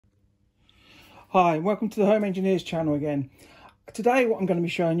Hi, welcome to the Home Engineers channel again. Today what I'm going to be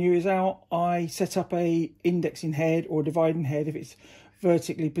showing you is how I set up a indexing head or dividing head if it's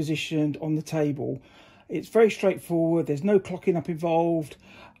vertically positioned on the table. It's very straightforward, there's no clocking up involved,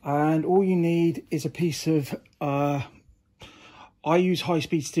 and all you need is a piece of, I use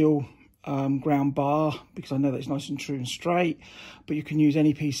high-speed steel ground bar because I know that it's nice and true and straight, but you can use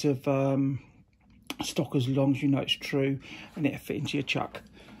any piece of stock as long as you know it's true and it'll fit into your chuck.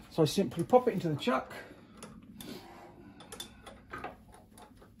 So I simply pop it into the chuck,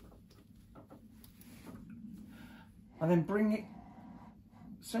 and then bring it,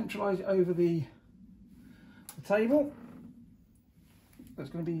 centralise it over the table. That's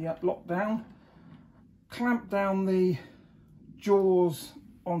going to be locked down. Clamp down the jaws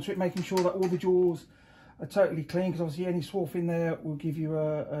onto it, making sure that all the jaws are totally clean, because obviously any swarf in there will give you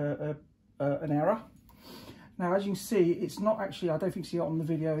an error. Now, as you can see, it's not actually, I don't think you see it on the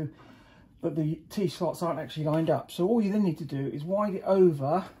video, but the T-slots aren't actually lined up. So all you then need to do is wind it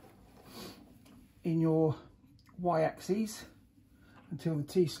over in your Y-axis until the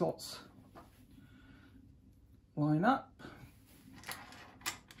T-slots line up.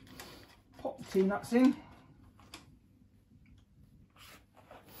 Pop the T-nuts in.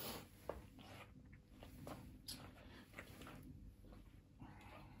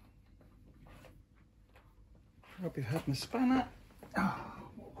 Rub your head and spanner.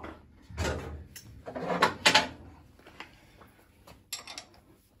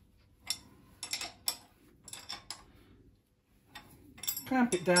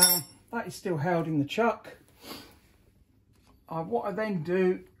 Clamp it down. That is still held in the chuck. What I then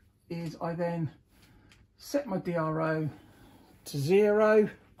do is I then set my DRO to 0.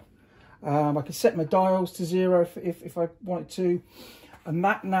 I can set my dials to 0 if I wanted to. And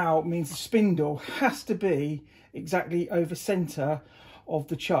that now means the spindle has to be exactly over centre of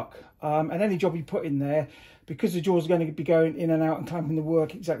the chuck. And any job you put in there, because the jaws are going to be going in and out and clamping the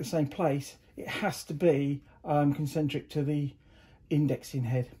work exactly the same place, it has to be concentric to the indexing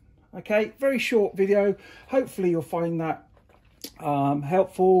head. Okay, very short video. Hopefully you'll find that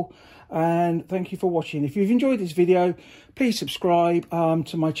helpful, and thank you for watching. If you've enjoyed this video, please subscribe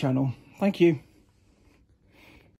to my channel. Thank you.